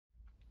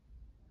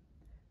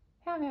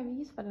Her vil jeg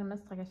vise, hvordan man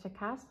strikker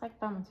Jacquard strik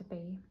frem og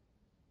tilbage.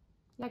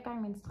 Jeg er i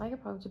gang med en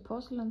strikkeprøve til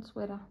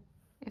porcelænsweater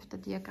efter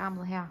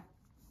diagrammet her.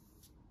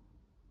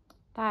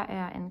 Der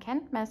er en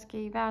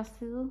kantmaske i hver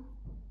side.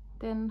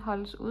 Den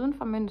holdes uden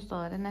for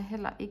mønstret, og den er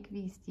heller ikke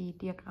vist i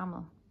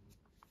diagrammet.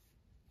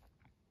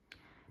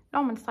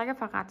 Når man strikker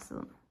fra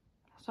retsiden,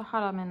 så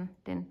holder man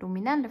den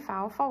dominante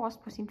farve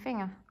forrest på sin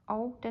finger,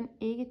 og den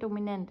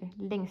ikke-dominante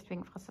længst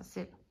væk fra sig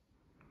selv.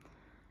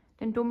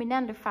 Den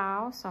dominante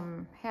farve,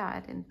 som her er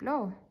den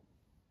blå,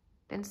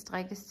 den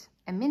strikkes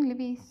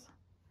almindeligvis,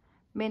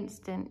 mens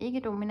den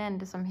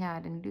ikke-dominante, som her er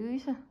den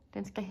lyse,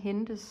 den skal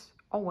hentes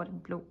over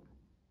den blå.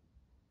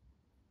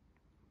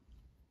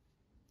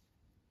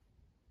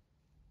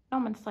 Når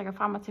man strikker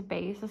frem og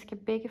tilbage, så skal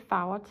begge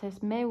farver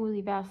tages med ud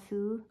i hver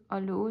side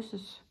og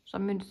låses, så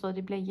mønstret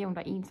det bliver jævnt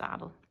og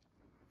ensartet.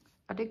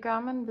 Og det gør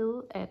man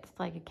ved at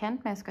strikke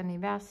kantmaskerne i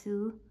hver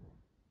side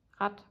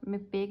ret med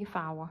begge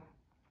farver.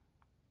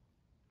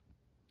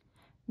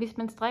 Hvis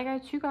man strikker i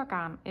tykkere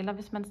garn, eller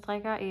hvis man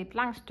strikker et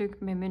langt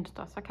stykke med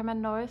mønster, så kan man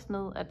nøjes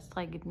med at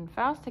strikke den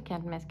første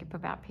kantmaske på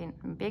hver pind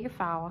med begge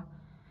farver,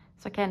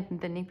 så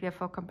kanten den ikke bliver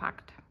for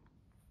kompakt.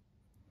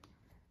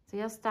 Så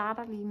jeg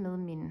starter lige med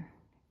min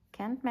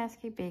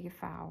kantmaske i begge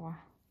farver.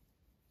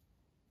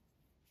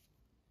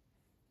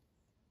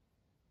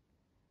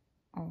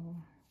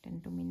 Og den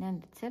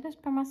dominante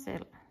tættest på mig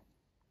selv.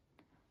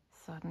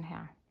 Sådan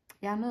her.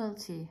 Jeg er nået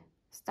til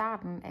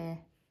starten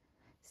af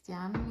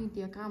stjernen i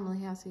diagrammet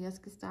her, så jeg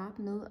skal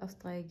starte med at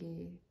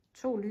strikke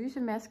 2 lyse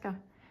masker,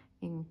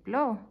 en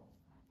blå,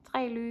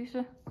 3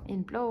 lyse,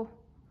 en blå,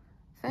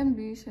 5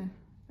 lyse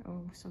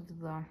og så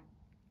videre.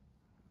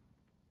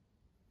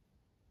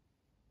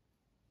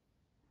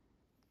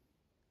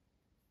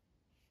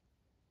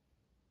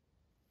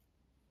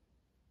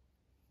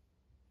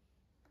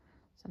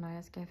 Så når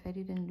jeg skal have fat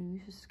i den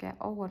lyse, så skal jeg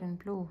over den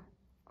blå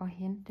og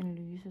hente den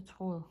lyse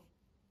tråd.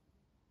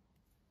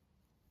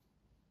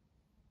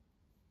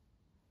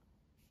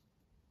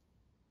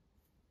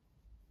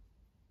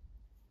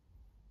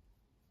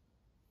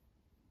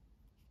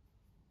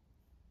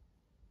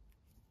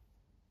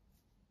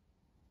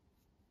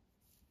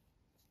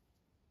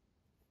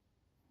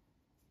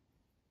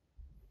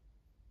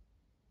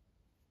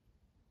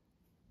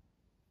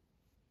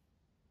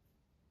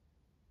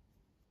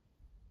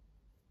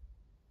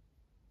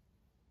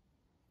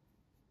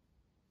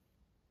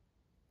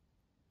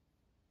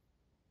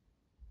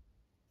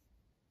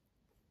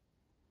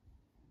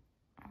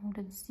 Og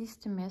den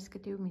sidste maske,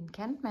 det er jo min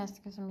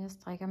kantmaske, som jeg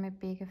strikker med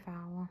begge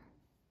farver.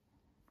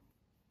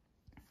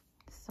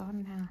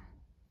 Sådan her.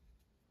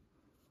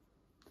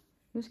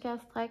 Nu skal jeg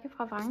strikke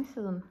fra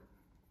vrangsiden.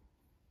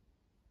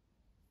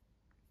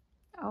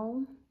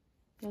 Og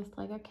jeg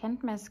strikker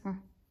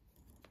kantmasken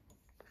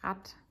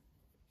ret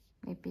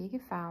med begge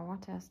farver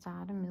til at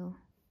starte med.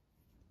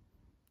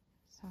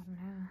 Sådan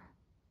her.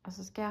 Og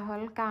så skal jeg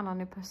holde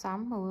garnerne på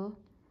samme måde.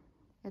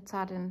 Jeg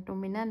tager den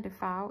dominante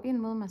farve ind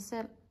mod mig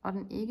selv, og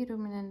den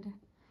ikke-dominante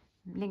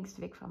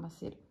længst væk fra mig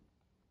selv.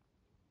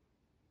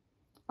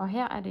 Og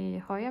her er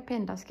det højre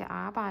pind, der skal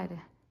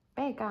arbejde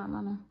bag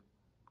garnerne.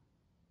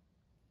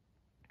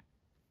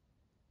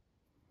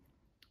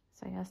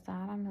 Så jeg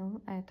starter med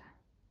at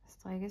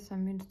strikke, som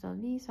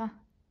mønstret viser.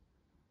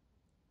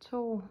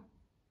 2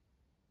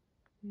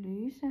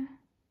 lyse.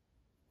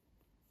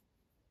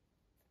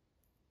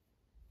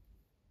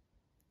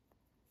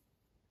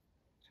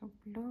 2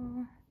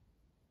 blå.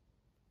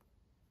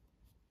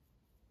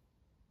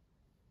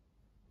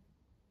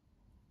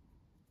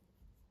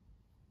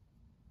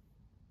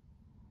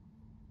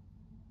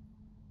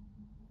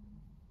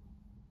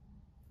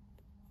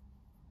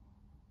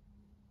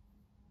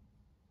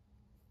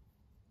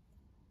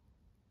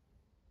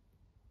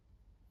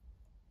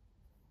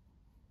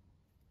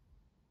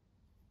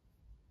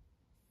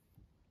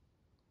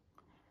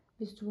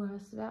 Hvis du har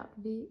svært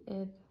ved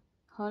at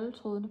holde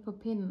trådene på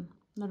pinden,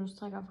 når du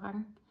strikker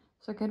vrang,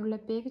 så kan du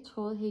lade begge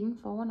tråde hænge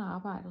foran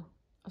arbejdet,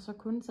 og så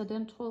kun tage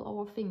den tråd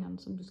over fingeren,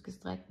 som du skal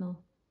strikke med.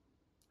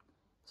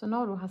 Så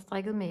når du har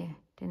strikket med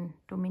den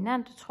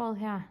dominante tråd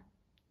her,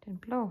 den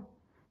blå,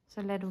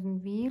 så lader du den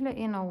hvile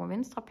ind over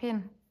venstre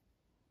pind,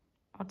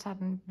 og tager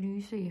den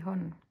lyse i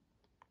hånden.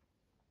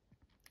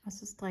 Og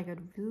så strikker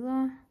du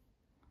videre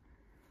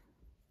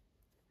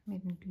med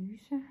den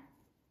lyse.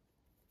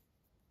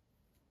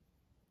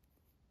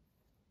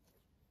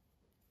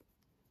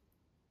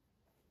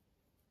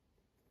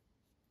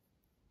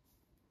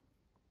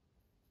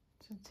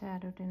 Så tager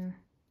du den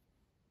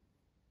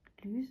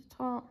lyse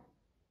tråd,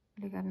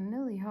 lægger den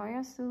ned i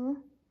højre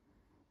side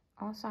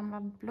og samler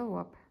den blå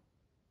op.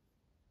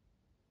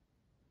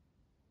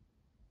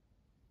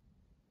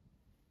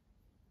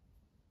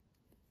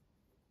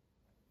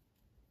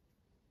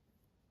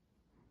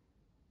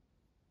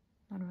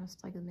 Når du har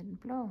strikket med den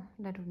blå,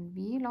 lader du den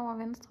hvile over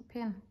venstre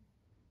pind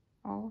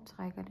og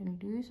trækker den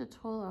lyse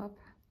tråd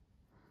op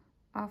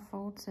og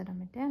fortsætter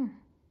med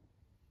den.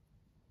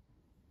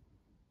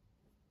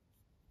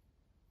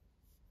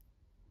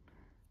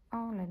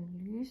 Og lad den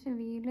lyse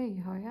hvile i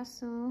højre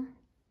side.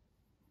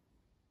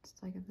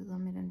 Strikker videre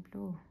med den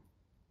blå.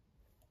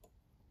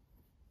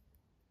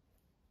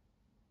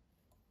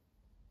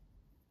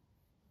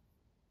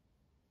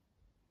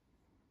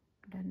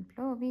 den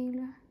blå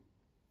hvile.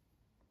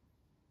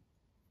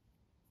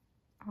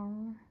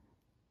 Og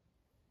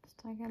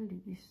strikker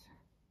lys.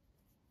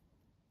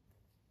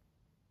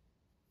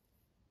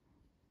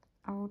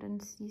 Og den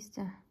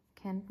sidste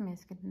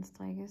kantmaske, den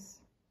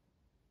strikkes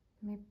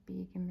med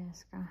begge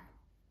masker.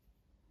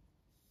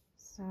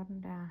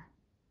 Sådan der.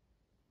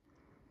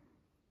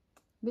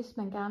 Hvis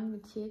man gerne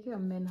vil tjekke,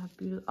 om man har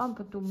byttet om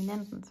på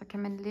dominanten, så kan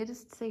man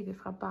lettest se det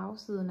fra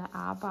bagsiden af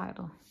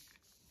arbejdet.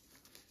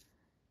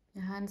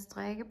 Jeg har en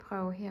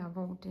strikkeprøve her,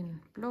 hvor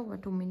den blå er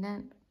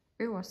dominant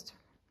øverst.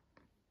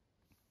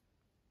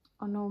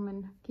 Og når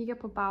man kigger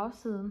på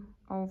bagsiden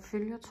og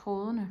følger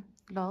trådene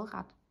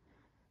lodret,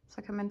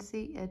 så kan man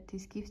se, at de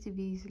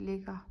skiftevis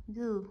ligger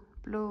hvid,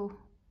 blå,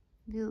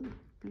 hvid,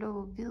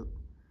 blå, hvid.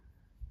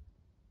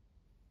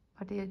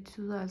 Og det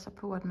tyder altså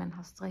på, at man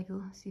har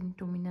strikket sin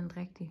dominant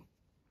rigtigt.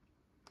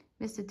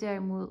 Hvis det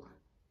derimod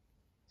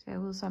ser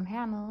ud som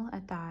hernede,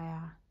 at der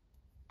er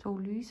 2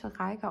 lyse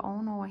rækker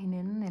ovenover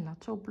hinanden, eller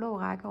 2 blå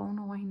rækker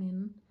ovenover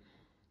hinanden,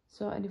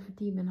 så er det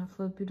fordi, man har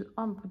fået byttet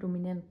om på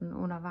dominanten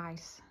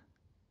undervejs.